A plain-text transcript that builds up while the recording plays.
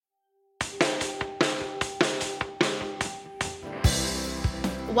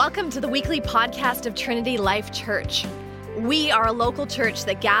Welcome to the weekly podcast of Trinity Life Church. We are a local church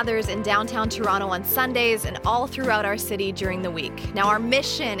that gathers in downtown Toronto on Sundays and all throughout our city during the week. Now, our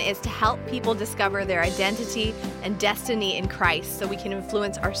mission is to help people discover their identity and destiny in Christ so we can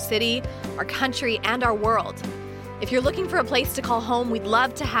influence our city, our country, and our world. If you're looking for a place to call home, we'd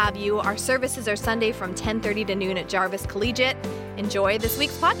love to have you. Our services are Sunday from 10:30 to noon at Jarvis Collegiate. Enjoy this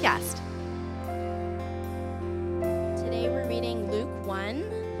week's podcast. Today we're reading Luke 1,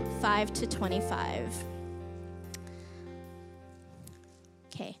 5 to 25.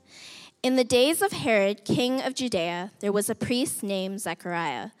 Okay. In the days of Herod, king of Judea, there was a priest named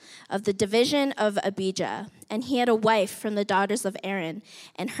Zechariah of the division of Abijah, and he had a wife from the daughters of Aaron,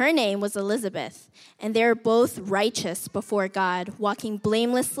 and her name was Elizabeth. And they were both righteous before God, walking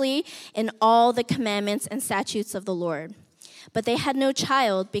blamelessly in all the commandments and statutes of the Lord. But they had no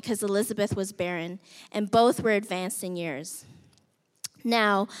child because Elizabeth was barren, and both were advanced in years.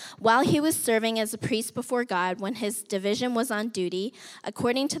 Now, while he was serving as a priest before God, when his division was on duty,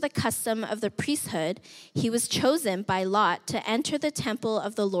 according to the custom of the priesthood, he was chosen by lot to enter the temple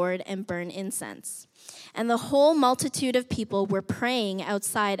of the Lord and burn incense. And the whole multitude of people were praying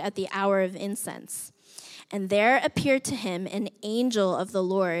outside at the hour of incense. And there appeared to him an angel of the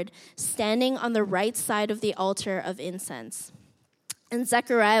Lord standing on the right side of the altar of incense. And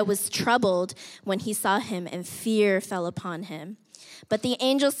Zechariah was troubled when he saw him, and fear fell upon him. But the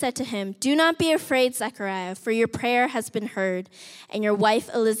angel said to him, "Do not be afraid, Zechariah, for your prayer has been heard, and your wife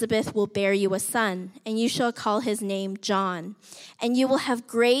Elizabeth will bear you a son, and you shall call his name John. And you will have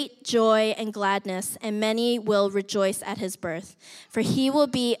great joy and gladness, and many will rejoice at his birth, for he will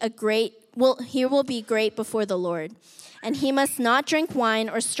be great before the Lord. And he must not drink wine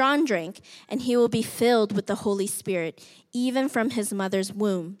or strong drink, and he will be filled with the Holy Spirit, even from his mother's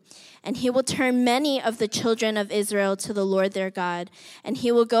womb. And he will turn many of the children of Israel to the Lord their God, and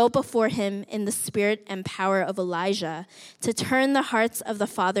he will go before him in the spirit and power of Elijah, to turn the hearts of the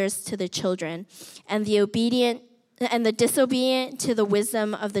fathers to the children, and the disobedient to the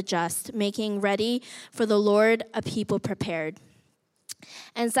wisdom of the just, making ready for the Lord a people prepared."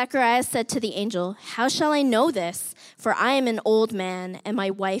 And Zechariah said to the angel, "How shall I know this? For I am an old man, and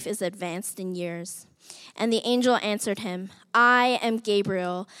my wife is advanced in years." And the angel answered him, "I am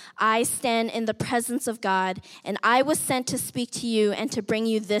Gabriel. I stand in the presence of God, and I was sent to speak to you and to bring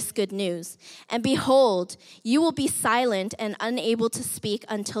you this good news. And behold, you will be silent and unable to speak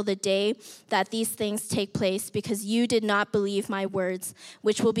until the day that these things take place, because you did not believe my words,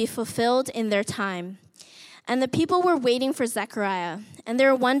 which will be fulfilled in their time." And the people were waiting for Zechariah, and they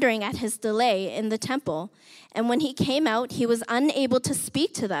were wondering at his delay in the temple. And when he came out, he was unable to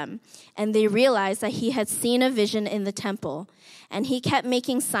speak to them, and they realized that he had seen a vision in the temple. And he kept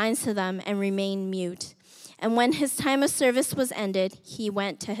making signs to them and remained mute. And when his time of service was ended, he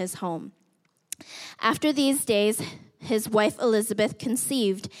went to his home. After these days, his wife Elizabeth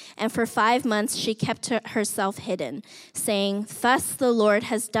conceived, and for 5 months she kept herself hidden, saying, "Thus the Lord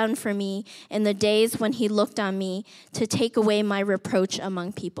has done for me in the days when he looked on me to take away my reproach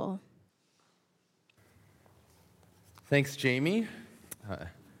among people." Thanks, Jamie. For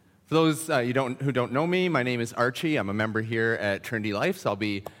those who don't know me, my name is Archie. I'm a member here at Trinity Life, so I'll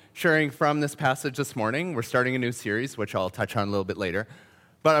be sharing from this passage this morning. We're starting a new series, which I'll touch on a little bit later.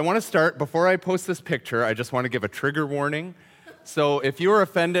 But I want to start, before I post this picture, I just want to give a trigger warning. So if you are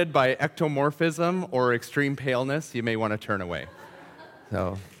offended by ectomorphism or extreme paleness, you may want to turn away.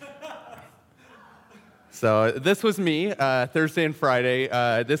 So this was me Thursday and Friday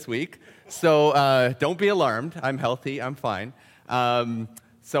this week. So don't be alarmed. I'm healthy. I'm fine.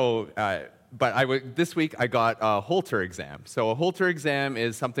 This week I got a Holter exam. So a Holter exam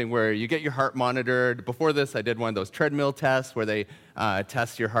is something where you get your heart monitored. Before this, I did one of those treadmill tests where they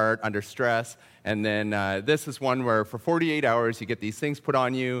test your heart under stress. And then this is one where for 48 hours you get these things put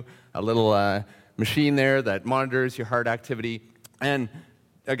on you, a little machine there that monitors your heart activity. And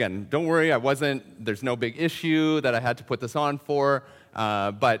again, don't worry, there's no big issue that I had to put this on for.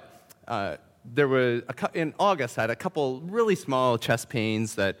 There was in August, I had a couple really small chest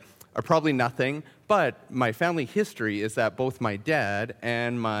pains that are probably nothing, but my family history is that both my dad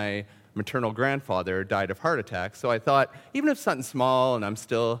and my maternal grandfather died of heart attacks. So I thought, even if something small and I'm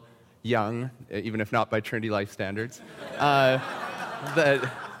still young, even if not by Trinity Life standards, that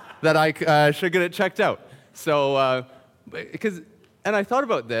I should get it checked out. So, and I thought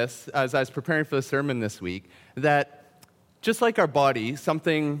about this as I was preparing for the sermon this week, that just like our body,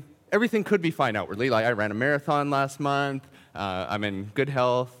 everything could be fine outwardly. Like I ran a marathon last month. I'm in good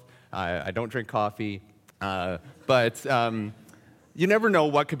health. I don't drink coffee. But you never know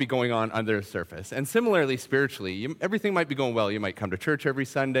what could be going on under the surface. And similarly, spiritually, everything might be going well. You might come to church every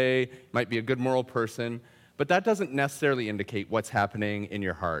Sunday, might be a good moral person, but that doesn't necessarily indicate what's happening in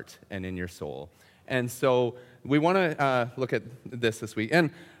your heart and in your soul. And so we want to look at this week.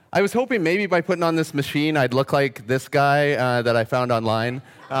 And I was hoping maybe by putting on this machine, I'd look like this guy that I found online.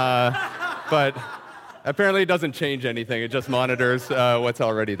 But apparently it doesn't change anything. It just monitors what's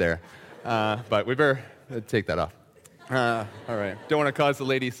already there. But we better take that off. All right. Don't want to cause the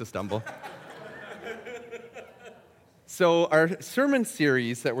ladies to stumble. So our sermon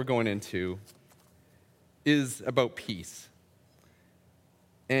series that we're going into is about peace.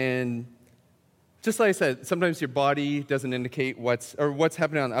 And just like I said, sometimes your body doesn't indicate what's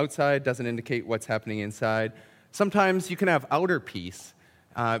happening on the outside doesn't indicate what's happening inside. Sometimes you can have outer peace,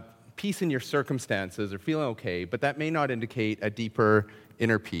 peace in your circumstances or feeling okay, but that may not indicate a deeper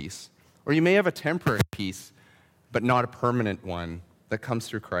inner peace. Or you may have a temporary peace, but not a permanent one that comes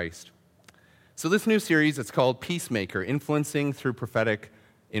through Christ. So this new series, it's called Peacemaker, Influencing through Prophetic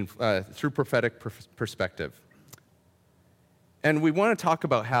Perspective. And we want to talk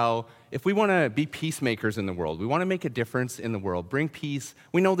about how if we want to be peacemakers in the world, we want to make a difference in the world, bring peace.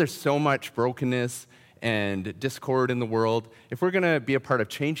 We know there's so much brokenness and discord in the world. If we're going to be a part of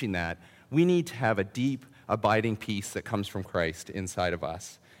changing that, we need to have a deep, abiding peace that comes from Christ inside of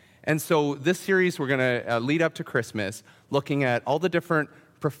us. And so this series, we're going to lead up to Christmas, looking at all the different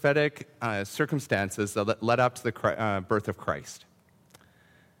prophetic circumstances that led up to the birth of Christ.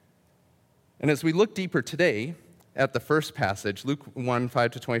 And as we look deeper today at the first passage, Luke 1,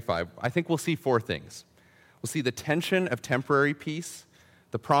 5-25, I think we'll see four things. We'll see the tension of temporary peace,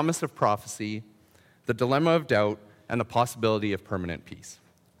 the promise of prophecy, the dilemma of doubt, and the possibility of permanent peace.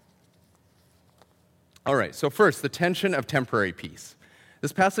 All right, so first, the tension of temporary peace.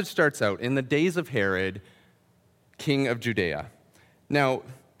 This passage starts out, in the days of Herod, king of Judea. Now,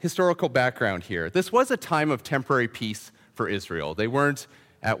 historical background here. This was a time of temporary peace for Israel. They weren't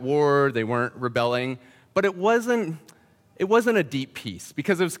at war, they weren't rebelling, but it wasn't a deep peace,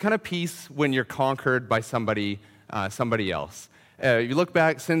 because it was kind of peace when you're conquered by somebody else. You look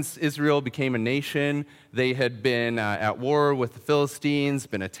back, since Israel became a nation, they had been at war with the Philistines,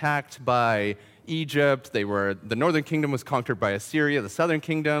 been attacked by Egypt. The northern kingdom was conquered by Assyria. The southern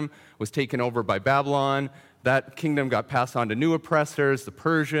kingdom was taken over by Babylon. That kingdom got passed on to new oppressors, the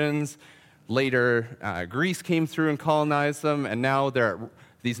Persians. Later, Greece came through and colonized them, and now they're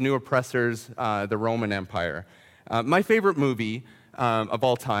these new oppressors, the Roman Empire. My favorite movie of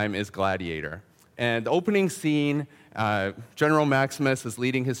all time is Gladiator. And the opening scene, General Maximus is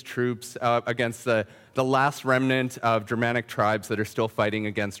leading his troops against the last remnant of Germanic tribes that are still fighting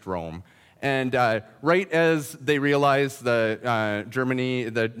against Rome. And right as they realize the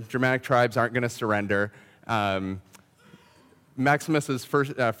Germanic tribes aren't going to surrender, Maximus's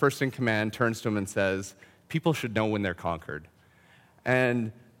first in command turns to him and says, "People should know when they're conquered."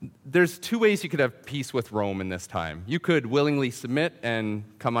 And there's two ways you could have peace with Rome in this time. You could willingly submit and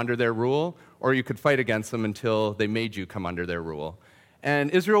come under their rule, or you could fight against them until they made you come under their rule. And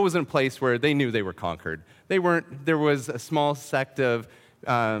Israel was in a place where they knew they were conquered. There was a small sect of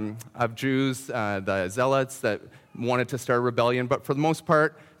Jews, the Zealots, that wanted to start a rebellion, but for the most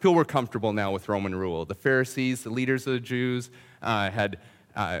part, people were comfortable now with Roman rule. The Pharisees, the leaders of the Jews, had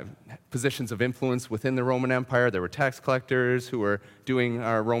positions of influence within the Roman Empire. There were tax collectors who were doing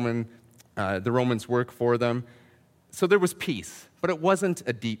the Romans' work for them. So there was peace, but it wasn't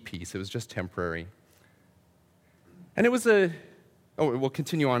a deep peace. It was just temporary. And it was we'll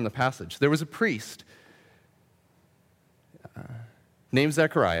continue on in the passage. There was a priest named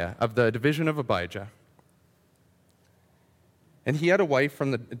Zechariah of the division of Abijah. And he had a wife from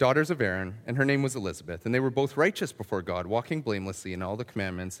the daughters of Aaron, and her name was Elizabeth. And they were both righteous before God, walking blamelessly in all the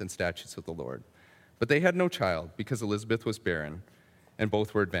commandments and statutes of the Lord. But they had no child, because Elizabeth was barren, and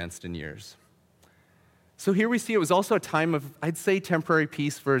both were advanced in years. So here we see it was also a time of, I'd say, temporary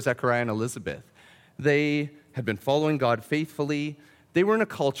peace for Zechariah and Elizabeth. They had been following God faithfully. They were in a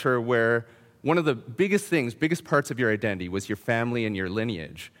culture where one of the biggest parts of your identity was your family and your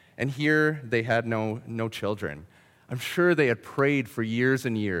lineage. And here they had no children. I'm sure they had prayed for years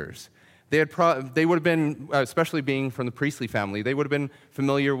and years. They would have been, especially being from the priestly family, they would have been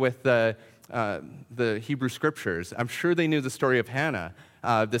familiar with the Hebrew scriptures. I'm sure they knew the story of Hannah,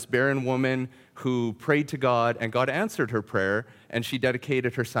 this barren woman who prayed to God, and God answered her prayer, and she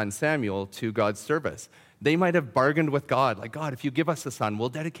dedicated her son Samuel to God's service. They might have bargained with God, like, "God, if you give us a son, we'll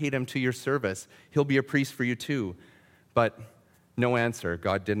dedicate him to your service. He'll be a priest for you too." But no answer.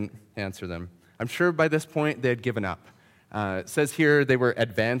 God didn't answer them. I'm sure by this point they had given up. It says here they were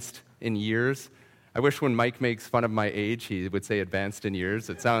advanced in years. I wish when Mike makes fun of my age, he would say advanced in years.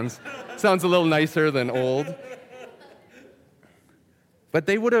 It sounds a little nicer than old. But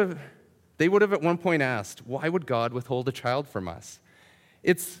they would have at one point asked, why would God withhold a child from us?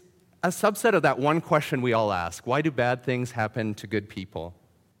 It's a subset of that one question we all ask, why do bad things happen to good people?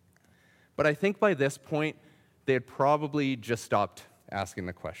 But I think by this point, they had probably just stopped asking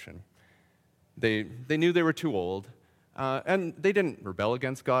the question. They knew they were too old, and they didn't rebel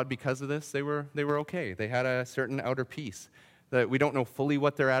against God because of this. They were okay. They had a certain outer peace. That we don't know fully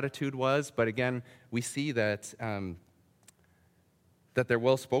what their attitude was, but again, we see that they're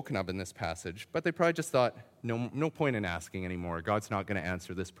well spoken of in this passage. But they probably just thought, no point in asking anymore. God's not going to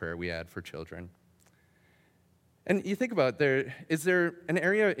answer this prayer we had for children. And you think about is there an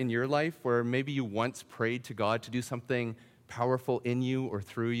area in your life where maybe you once prayed to God to do something powerful in you or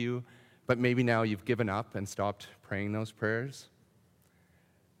through you, but maybe now you've given up and stopped praying those prayers?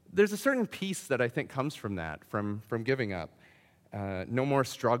 There's a certain peace that I think comes from that, from giving up. No more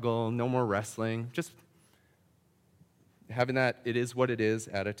struggle, no more wrestling, just having that it is what it is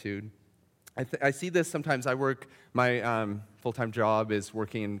attitude. I see this sometimes. My full-time job is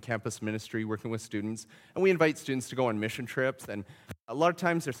working in campus ministry, working with students, and we invite students to go on mission trips. And a lot of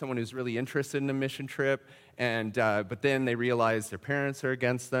times there's someone who's really interested in a mission trip, but then they realize their parents are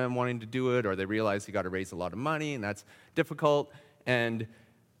against them wanting to do it, or they realize you got to raise a lot of money, and that's difficult. And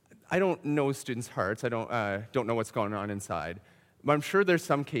I don't know students' hearts. I don't know what's going on inside. But I'm sure there's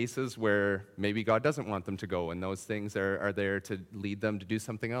some cases where maybe God doesn't want them to go, and those things are there to lead them to do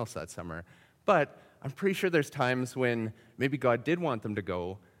something else that summer. But I'm pretty sure there's times when maybe God did want them to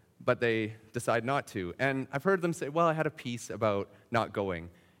go, but they decide not to. And I've heard them say, well, I had a peace about not going.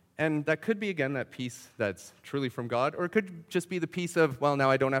 And that could be, again, that peace that's truly from God, or it could just be the peace of, well, now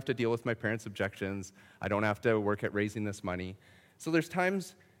I don't have to deal with my parents' objections. I don't have to work at raising this money. So there's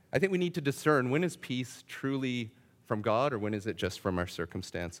times I think we need to discern, when is peace truly from God, or when is it just from our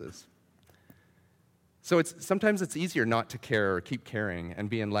circumstances? So sometimes it's easier not to care or keep caring and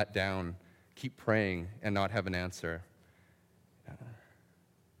being let down, keep praying and not have an answer.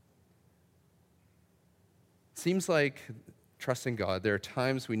 Seems like trusting God, there are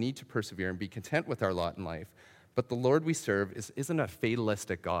times we need to persevere and be content with our lot in life, but the Lord we serve isn't a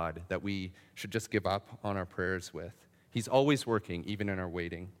fatalistic God that we should just give up on our prayers with. He's always working, even in our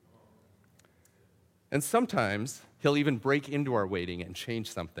waiting. And sometimes he'll even break into our waiting and change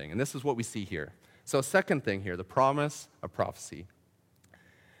something. And this is what we see here. So second thing here, the promise of prophecy.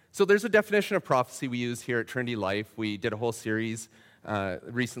 So there's a definition of prophecy we use here at Trinity Life. We did a whole series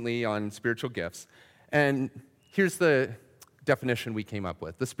recently on spiritual gifts. And here's the definition we came up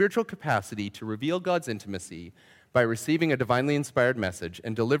with. The spiritual capacity to reveal God's intimacy by receiving a divinely inspired message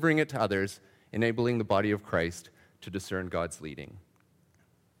and delivering it to others, enabling the body of Christ to discern God's leading.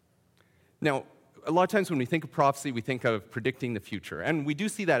 Now, a lot of times when we think of prophecy, we think of predicting the future. And we do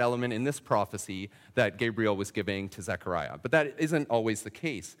see that element in this prophecy that Gabriel was giving to Zechariah. But that isn't always the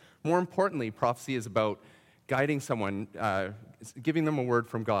case. More importantly, prophecy is about guiding someone, giving them a word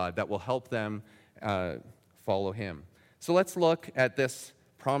from God that will help them follow him. So let's look at this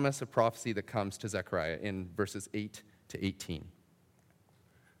promise of prophecy that comes to Zechariah in verses 8 to 18.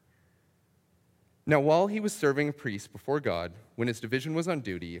 Now, while he was serving a priest before God, when his division was on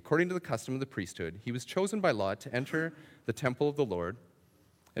duty, according to the custom of the priesthood, he was chosen by lot to enter the temple of the Lord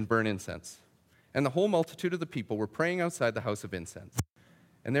and burn incense. And the whole multitude of the people were praying outside the house of incense.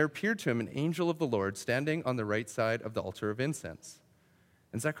 And there appeared to him an angel of the Lord standing on the right side of the altar of incense.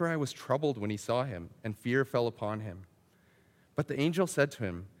 And Zechariah was troubled when he saw him, and fear fell upon him. But the angel said to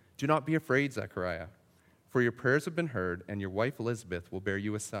him, "Do not be afraid, Zechariah, for your prayers have been heard, and your wife Elizabeth will bear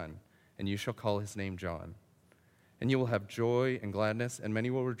you a son, and you shall call his name John. And you will have joy and gladness, and many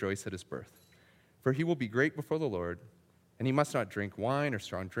will rejoice at his birth. For he will be great before the Lord, and he must not drink wine or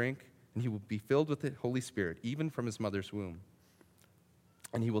strong drink, and he will be filled with the Holy Spirit, even from his mother's womb.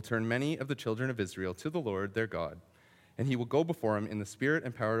 And he will turn many of the children of Israel to the Lord their God, and he will go before him in the spirit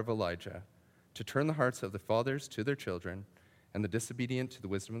and power of Elijah, to turn the hearts of the fathers to their children, and the disobedient to the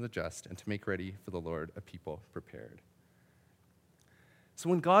wisdom of the just, and to make ready for the Lord a people prepared." So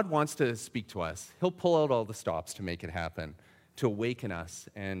when God wants to speak to us, he'll pull out all the stops to make it happen, to awaken us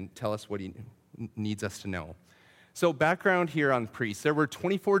and tell us what he needs us to know. So background here on priests. There were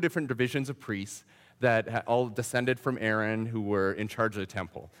 24 different divisions of priests that all descended from Aaron, who were in charge of the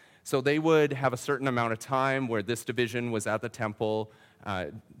temple. So they would have a certain amount of time where this division was at the temple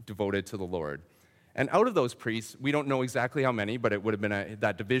devoted to the Lord. And out of those priests, we don't know exactly how many, but it would have been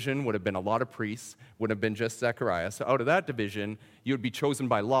that division would have been a lot of priests, would have been just Zechariah. So out of that division, you would be chosen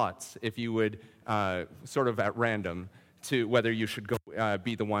by lots if you would sort of at random to whether you should go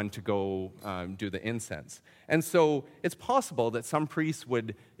be the one to go do the incense. And so it's possible that some priests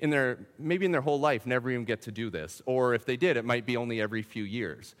would, maybe in their whole life, never even get to do this. Or if they did, it might be only every few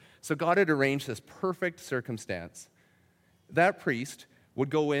years. So God had arranged this perfect circumstance. That priest would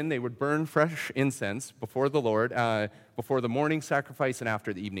go in, they would burn fresh incense before the Lord, before the morning sacrifice and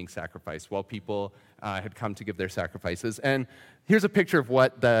after the evening sacrifice, while people had come to give their sacrifices. And here's a picture of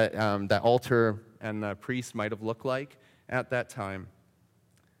what the altar and the priest might have looked like at that time.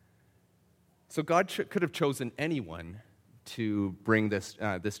 So God could have chosen anyone to bring this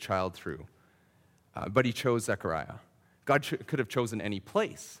child through, but he chose Zechariah. God could have chosen any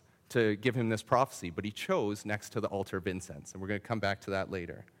place to give him this prophecy, but he chose next to the altar of incense, and we're going to come back to that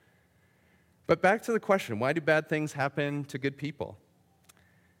later. But back to the question, why do bad things happen to good people?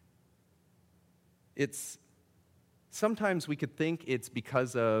 Sometimes we could think it's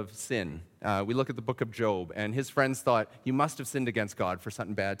because of sin. We look at the book of Job, and his friends thought, you must have sinned against God for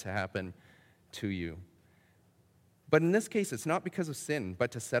something bad to happen to you. But in this case, it's not because of sin,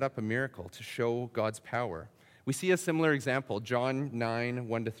 but to set up a miracle, to show God's power. We see a similar example, John 9,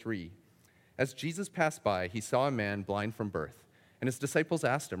 1-3. As Jesus passed by, he saw a man blind from birth, and his disciples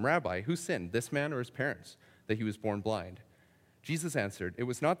asked him, Rabbi, who sinned, this man or his parents, that he was born blind? Jesus answered, it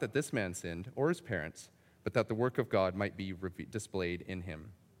was not that this man sinned or his parents, but that the work of God might be displayed in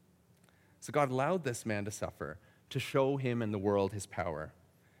him. So God allowed this man to suffer, to show him and the world his power.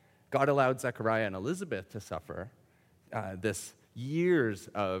 God allowed Zechariah and Elizabeth to suffer this years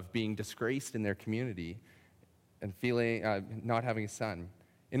of being disgraced in their community and feeling not having a son,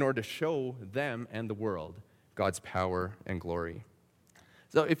 in order to show them and the world God's power and glory.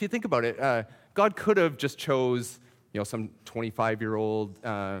 So if you think about it, God could have just chose some 25-year-old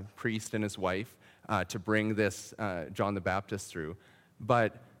priest and his wife to bring this John the Baptist through,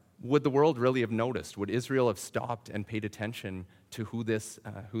 but would the world really have noticed? Would Israel have stopped and paid attention to who this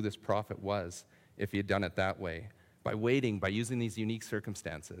prophet was if he had done it that way? By waiting, by using these unique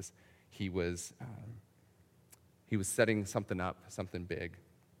circumstances, he was setting something up, something big.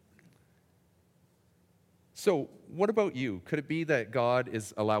 So what about you? Could it be that God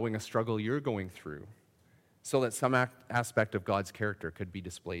is allowing a struggle you're going through so that some aspect of God's character could be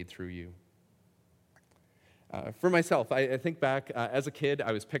displayed through you? For myself, I think back, as a kid,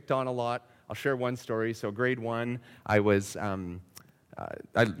 I was picked on a lot. I'll share one story. So grade 1, I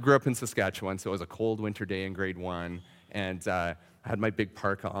grew up in Saskatchewan, so it was a cold winter day in grade 1, and I had my big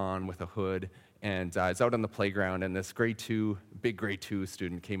parka on with a hood, and I was out on the playground, and this big grade 2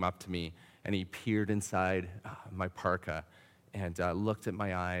 student came up to me, and he peered inside my parka and looked at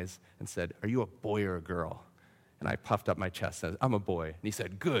my eyes and said, "Are you a boy or a girl?" And I puffed up my chest and said, "I'm a boy." And he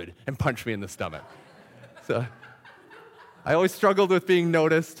said, "Good," and punched me in the stomach. So I always struggled with being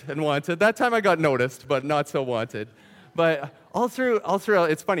noticed and wanted. That time I got noticed, but not so wanted. But all through,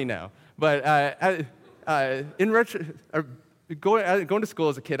 it's funny now. But going to school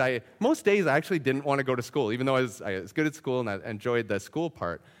as a kid, most days I actually didn't want to go to school, even though I was good at school and I enjoyed the school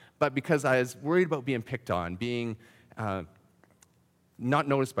part. But because I was worried about being picked on, being not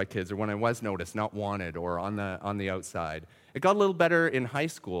noticed by kids, or when I was noticed, not wanted, or on the outside. It got a little better in high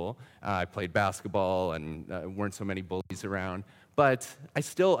school. I played basketball and weren't so many bullies around. But I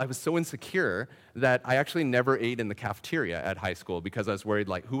was so insecure that I actually never ate in the cafeteria at high school because I was worried,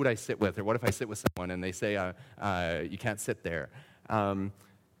 like, who would I sit with? Or what if I sit with someone and they say, you can't sit there? And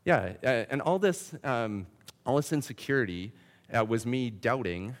all this insecurity was me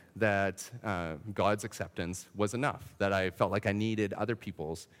doubting that God's acceptance was enough, that I felt like I needed other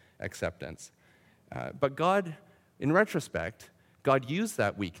people's acceptance. But God, in retrospect, God used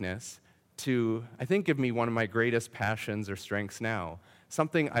that weakness to, I think, give me one of my greatest passions or strengths now.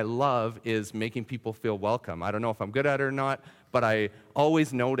 Something I love is making people feel welcome. I don't know if I'm good at it or not, but I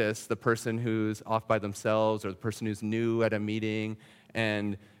always notice the person who's off by themselves or the person who's new at a meeting,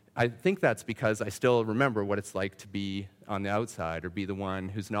 and I think that's because I still remember what it's like to be on the outside or be the one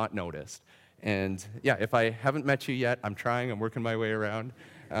who's not noticed. And yeah, if I haven't met you yet, I'm trying, I'm working my way around.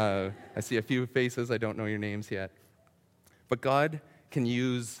 I see a few faces, I don't know your names yet. But God can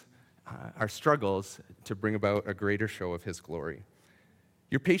use our struggles to bring about a greater show of his glory.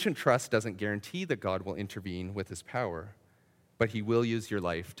 Your patient trust doesn't guarantee that God will intervene with his power, but he will use your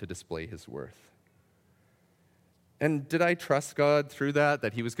life to display his worth. And did I trust God through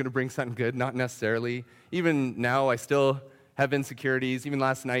that he was going to bring something good? Not necessarily. Even now, I still have insecurities. Even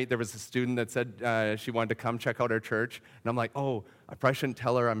last night, there was a student that said she wanted to come check out our church. And I'm like, oh, I probably shouldn't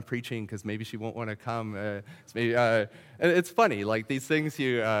tell her I'm preaching because maybe she won't want to come. It's funny, like these things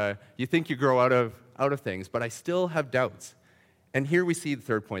you think you grow out of things, but I still have doubts. And here we see the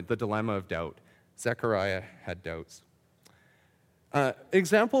third point, the dilemma of doubt. Zechariah had doubts.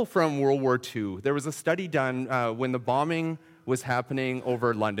 Example from World War II. There was a study done when the bombing was happening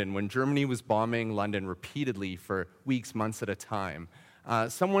over London, when Germany was bombing London repeatedly for weeks, months at a time.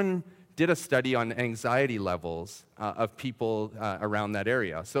 Someone did a study on anxiety levels of people around that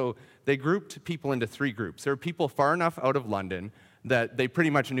area. So they grouped people into 3 groups. There were people far enough out of London that they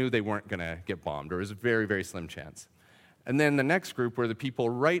pretty much knew they weren't going to get bombed, or it was a very, very slim chance. And then the next group were the people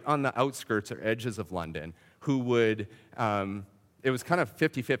right on the outskirts or edges of London who would, it was kind of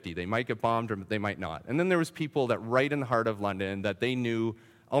 50-50. They might get bombed or they might not. And then there was people that right in the heart of London that they knew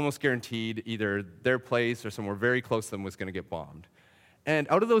almost guaranteed either their place or somewhere very close to them was going to get bombed. And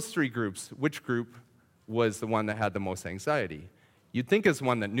out of those 3 groups, which group was the one that had the most anxiety? You'd think it's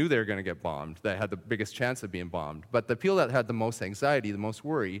one that knew they were going to get bombed, that had the biggest chance of being bombed. But the people that had the most anxiety, the most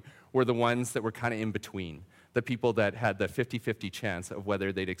worry, were the ones that were kind of in between, the people that had the 50-50 chance of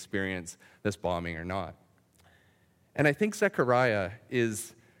whether they'd experience this bombing or not. And I think Zechariah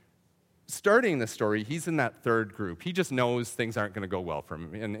is starting the story, he's in that 3rd group. He just knows things aren't going to go well for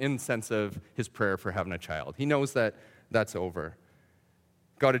him, in the sense of his prayer for having a child. He knows that that's over.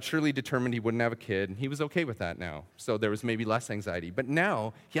 God had surely determined he wouldn't have a kid, and he was okay with that now. So there was maybe less anxiety. But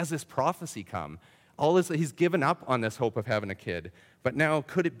now he has this prophecy come. He's given up on this hope of having a kid. But now,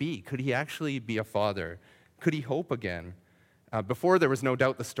 could it be? Could he actually be a father? Could he hope again? Before, there was no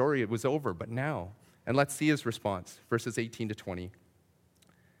doubt the story, it was over. But now, and let's see his response, verses 18 to 20.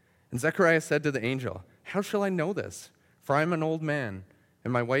 And Zechariah said to the angel, "How shall I know this? For I am an old man,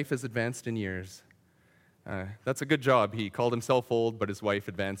 and my wife is advanced in years." That's a good job. He called himself old, but his wife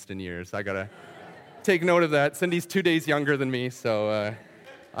advanced in years. I got to take note of that. Cindy's 2 days younger than me, so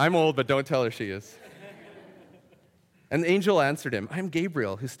I'm old, but don't tell her she is. And the angel answered him, "I am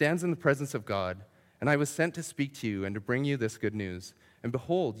Gabriel, who stands in the presence of God, and I was sent to speak to you and to bring you this good news. And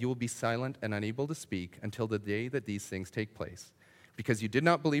behold, you will be silent and unable to speak until the day that these things take place, because you did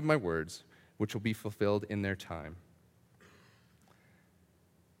not believe my words, which will be fulfilled in their time."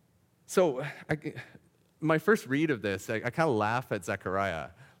 So, my first read of this, I kind of laugh at Zechariah.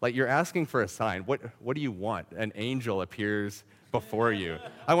 Like, you're asking for a sign. What do you want? An angel appears before you.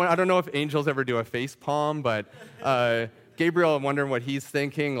 I don't know if angels ever do a face palm, but Gabriel, I'm wondering what he's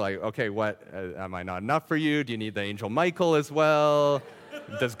thinking. Like, okay, what, am I not enough for you? Do you need the angel Michael as well?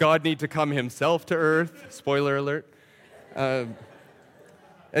 Does God need to come himself to earth? Spoiler alert.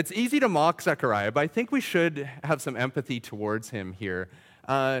 It's easy to mock Zechariah, but I think we should have some empathy towards him here.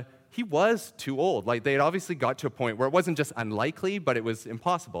 He was too old. Like, they had obviously got to a point where it wasn't just unlikely, but it was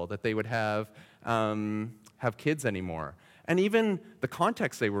impossible that they would have kids anymore. And even the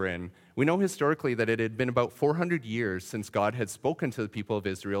context they were in, we know historically that it had been about 400 years since God had spoken to the people of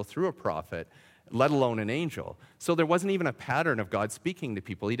Israel through a prophet, let alone an angel. So there wasn't even a pattern of God speaking to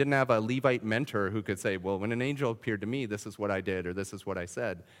people. He didn't have a Levite mentor who could say, well, when an angel appeared to me, this is what I did, or this is what I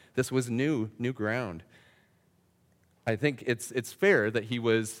said. This was new ground. I think it's fair that he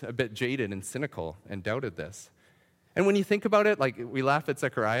was a bit jaded and cynical and doubted this. And when you think about it, like, we laugh at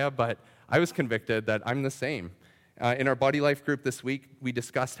Zechariah, but I was convicted that I'm the same. In our Body Life group this week, we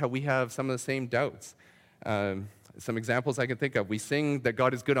discussed how we have some of the same doubts. Some examples I can think of. We sing that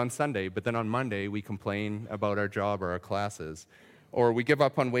God is good on Sunday, but then on Monday we complain about our job or our classes. Or we give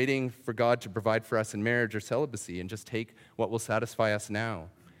up on waiting for God to provide for us in marriage or celibacy and just take what will satisfy us now.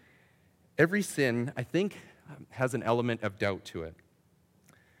 Every sin, I think, has an element of doubt to it.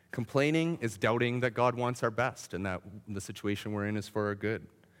 Complaining is doubting that God wants our best and that the situation we're in is for our good.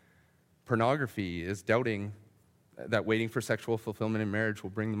 Pornography is doubting that waiting for sexual fulfillment in marriage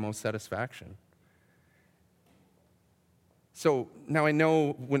will bring the most satisfaction. So now I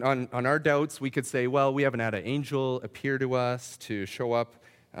know when on our doubts we could say, well, we haven't had an angel appear to us to show up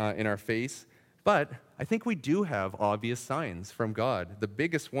in our face, but I think we do have obvious signs from God, the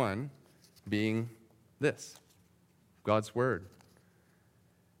biggest one being this, God's word.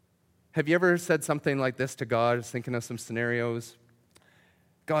 Have you ever said something like this to God? I was thinking of some scenarios.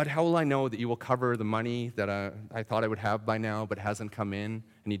 God, how will I know that you will cover the money that I thought I would have by now but hasn't come in?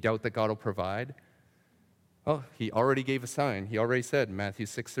 And you doubt that God will provide? Well, he already gave a sign. He already said in Matthew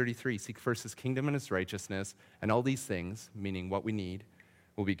 6:33, seek first his kingdom and his righteousness, and all these things, meaning what we need,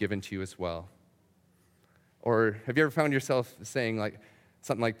 will be given to you as well. Or have you ever found yourself saying like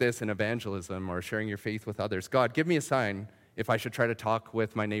something like this in evangelism or sharing your faith with others? God, give me a sign if I should try to talk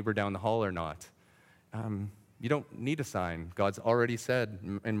with my neighbor down the hall or not. You don't need a sign. God's already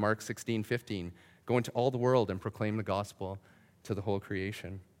said in Mark 16:15, go into all the world and proclaim the gospel to the whole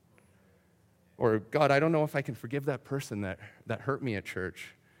creation. Or, God, I don't know if I can forgive that person that hurt me at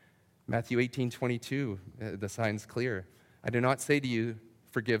church. Matthew 18:22, the sign's clear. I do not say to you,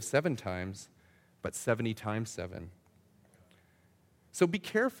 forgive 7 times, but 70 times 7. So be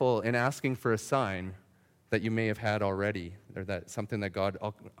careful in asking for a sign that you may have had already, or that something that God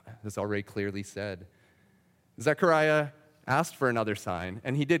has already clearly said. Zechariah asked for another sign,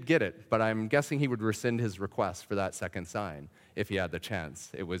 and he did get it, but I'm guessing he would rescind his request for that second sign if he had the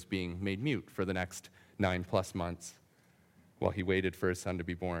chance. It was being made mute for the next 9+ months while he waited for his son to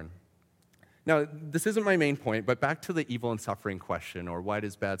be born. Now, this isn't my main point, but back to the evil and suffering question, or why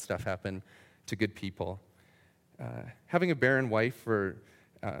does bad stuff happen to good people? Having a barren wife for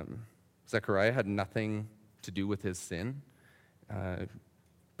Zechariah had nothing to do with his sin,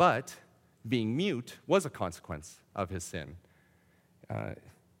 but being mute was a consequence of his sin.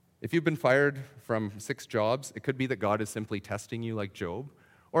 If you've been fired from 6 jobs, it could be that God is simply testing you like Job,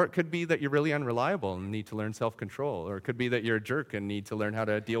 or it could be that you're really unreliable and need to learn self-control, or it could be that you're a jerk and need to learn how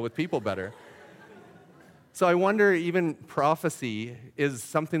to deal with people better. So I wonder, even prophecy is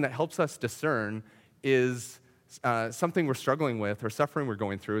something that helps us discern, is something we're struggling with or suffering we're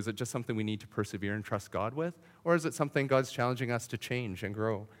going through, is it just something we need to persevere and trust God with? Or is it something God's challenging us to change and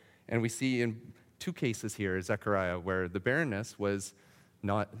grow? And we see in 2 cases here, Zechariah, where the barrenness was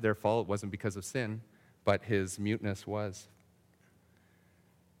not their fault, it wasn't because of sin, but his muteness was.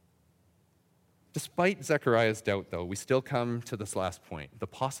 Despite Zechariah's doubt, though, we still come to this last point, the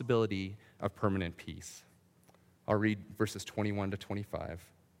possibility of permanent peace. I'll read verses 21 to 25.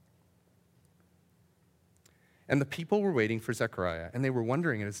 And the people were waiting for Zechariah, and they were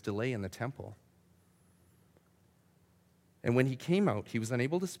wondering at his delay in the temple. And when he came out, he was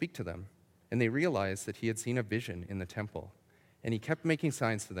unable to speak to them, and they realized that he had seen a vision in the temple. And he kept making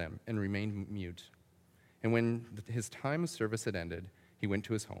signs to them and remained mute. And when his time of service had ended, he went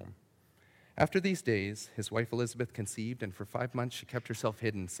to his home. After these days, his wife Elizabeth conceived, and for 5 months she kept herself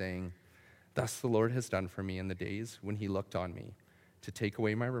hidden, saying, "Thus the Lord has done for me in the days when he looked on me, to take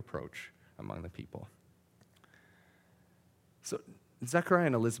away my reproach among the people." So Zechariah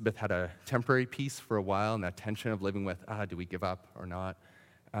and Elizabeth had a temporary peace for a while, and that tension of living with, do we give up or not?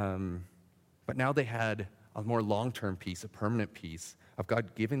 But now they had a more long-term peace, a permanent peace of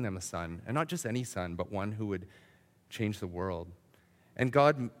God giving them a son, and not just any son, but one who would change the world. And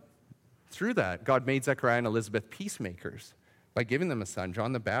through that, God made Zechariah and Elizabeth peacemakers by giving them a son,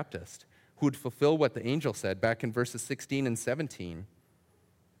 John the Baptist, who would fulfill what the angel said back in verses 16 and 17.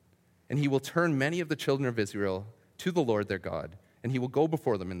 And he will turn many of the children of Israel to the Lord their God, and he will go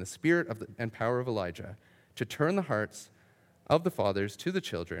before them in the spirit and power of Elijah, to turn the hearts of the fathers to the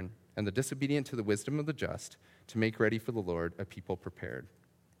children, and the disobedient to the wisdom of the just, to make ready for the Lord a people prepared.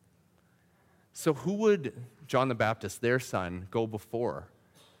 So who would John the Baptist, their son, go before?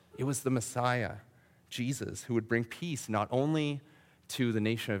 It was the Messiah, Jesus, who would bring peace not only to the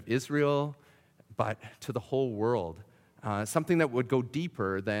nation of Israel, but to the whole world. Something that would go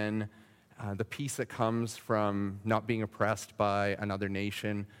deeper than the peace that comes from not being oppressed by another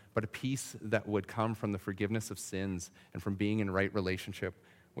nation, but a peace that would come from the forgiveness of sins and from being in right relationship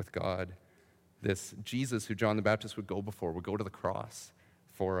with God. This Jesus who John the Baptist would go before would go to the cross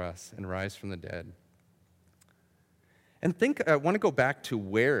for us and rise from the dead. And I want to go back to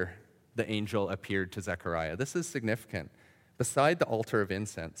where the angel appeared to Zechariah. This is significant. Beside the altar of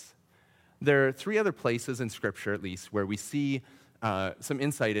incense. There are 3 other places in Scripture, at least, where we see some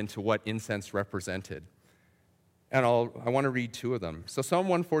insight into what incense represented. And I want to read 2 of them. So Psalm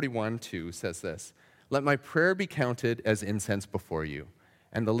 141:2 says this, "Let my prayer be counted as incense before you,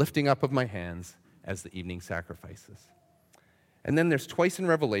 and the lifting up of my hands as the evening sacrifices." And then there's twice in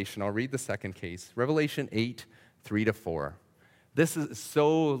Revelation. I'll read the second case. Revelation 8:3-4. This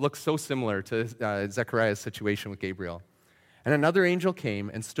looks so similar to Zechariah's situation with Gabriel. "And another angel came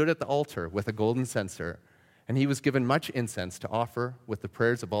and stood at the altar with a golden censer, and he was given much incense to offer with the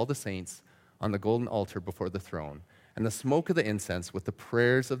prayers of all the saints on the golden altar before the throne. And the smoke of the incense with the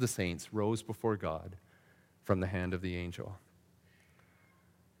prayers of the saints rose before God from the hand of the angel."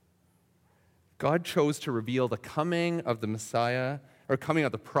 God chose to reveal the coming of the Messiah, or coming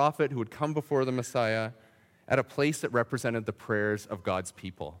of the prophet who would come before the Messiah, at a place that represented the prayers of God's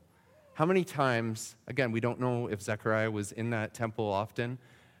people. How many times, again, we don't know if Zechariah was in that temple often,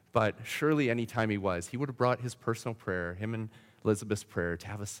 but surely any time he was, he would have brought his personal prayer, him and Elizabeth's prayer, to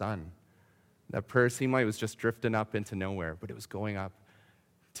have a son. That prayer seemed like it was just drifting up into nowhere, but it was going up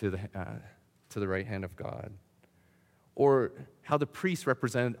to the right hand of God. Or how the priests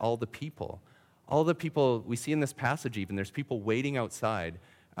represented all the people. All the people we see in this passage even, there's people waiting outside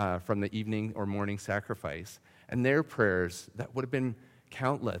from the evening or morning sacrifice. And their prayers, that would have been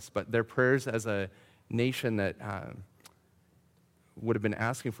countless, but their prayers as a nation that would have been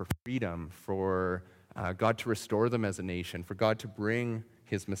asking for freedom, for God to restore them as a nation, for God to bring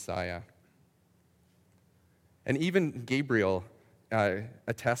his Messiah. And even Gabriel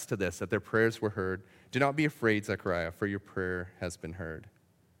attest to this, that their prayers were heard. Do not be afraid, Zechariah, for your prayer has been heard.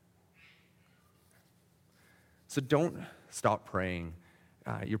 So don't stop praying.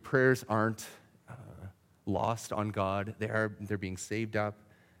 Your prayers aren't lost on God. They're being saved up.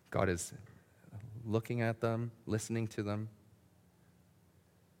 God is looking at them, listening to them.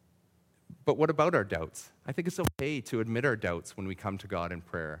 But what about our doubts? I think it's okay to admit our doubts when we come to God in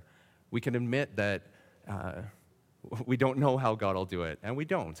prayer. We can admit that we don't know how God will do it, and we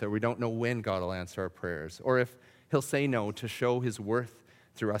don't, or we don't know when God will answer our prayers, or if he'll say no to show his worth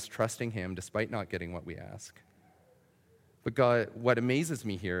through us trusting him despite not getting what we ask. But God, what amazes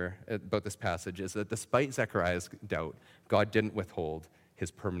me here about this passage is that despite Zechariah's doubt, God didn't withhold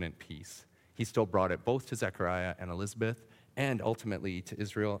his permanent peace. He still brought it both to Zechariah and Elizabeth, and ultimately to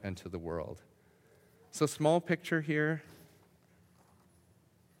Israel and to the world. So small picture here.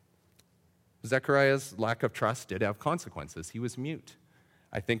 Zechariah's lack of trust did have consequences. He was mute.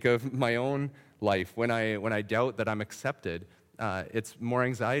 I think of my own life. When I doubt that I'm accepted, it's more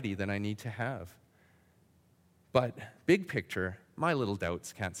anxiety than I need to have. But big picture, my little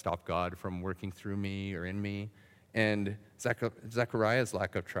doubts can't stop God from working through me or in me. And Zechariah's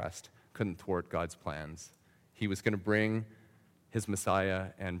lack of trust couldn't thwart God's plans. He was going to bring his Messiah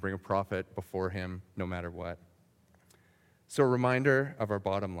and bring a prophet before him no matter what. So a reminder of our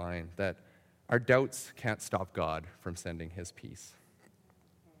bottom line, that our doubts can't stop God from sending his peace.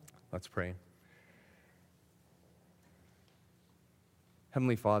 Let's pray.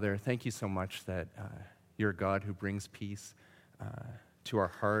 Heavenly Father, thank you so much that you're a God who brings peace to our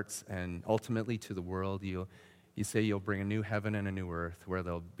hearts and ultimately to the world. You say you'll bring a new heaven and a new earth where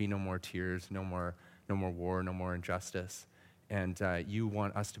there'll be no more tears, no more war, no more injustice. And you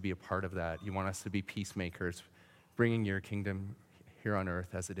want us to be a part of that. You want us to be peacemakers, bringing your kingdom here on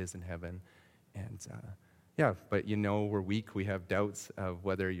earth as it is in heaven. And but we're weak. We have doubts of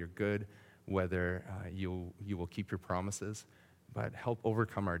whether you're good, whether you will keep your promises. But help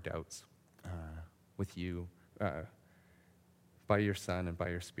overcome our doubts with you, by your Son and by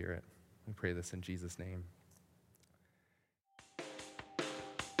your Spirit. We pray this in Jesus' name.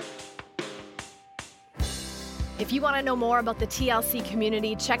 If you want to know more about the TLC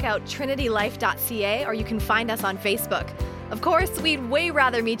community, check out trinitylife.ca, or you can find us on Facebook. Of course, we'd way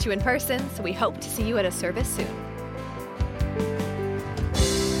rather meet you in person, so we hope to see you at a service soon.